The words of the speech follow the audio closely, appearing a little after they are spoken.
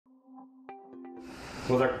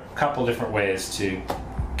Well, there are a couple different ways to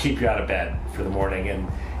keep you out of bed for the morning,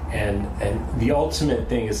 and the ultimate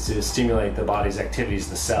thing is to stimulate the body's activities,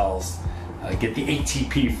 the cells, get the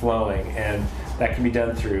ATP flowing, and that can be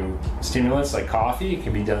done through stimulants like coffee. It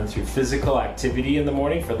can be done through physical activity in the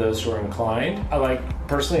morning for those who are inclined. I like,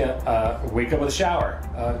 personally, wake up with a shower,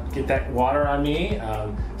 get that water on me.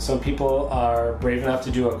 Some people are brave enough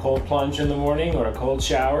to do a cold plunge in the morning or a cold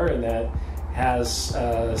shower, and that has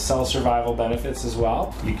cell survival benefits as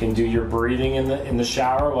well. You can do your breathing in the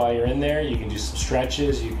shower while you're in there. You can do some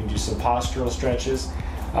stretches. You can do some postural stretches.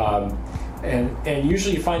 And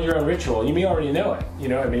usually you find your own ritual. You may already know it. You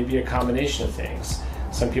know, it may be a combination of things.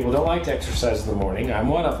 Some people don't like to exercise in the morning. I'm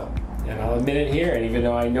one of them. And I'll admit it here. And even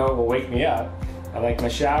though I know it will wake me up, I like my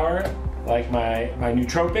shower, I like my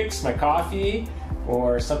nootropics, my coffee,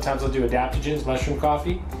 or sometimes I'll do adaptogens, mushroom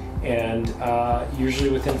coffee. And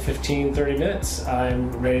usually within 15-30 minutes,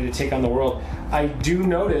 I'm ready to take on the world. I do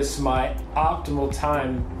notice my optimal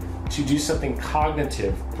time to do something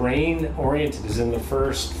cognitive, brain-oriented, is in the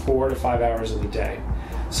first 4 to 5 hours of the day.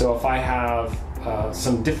 So if I have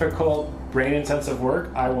some difficult, brain-intensive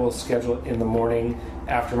work, I will schedule it in the morning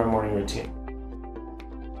after my morning routine.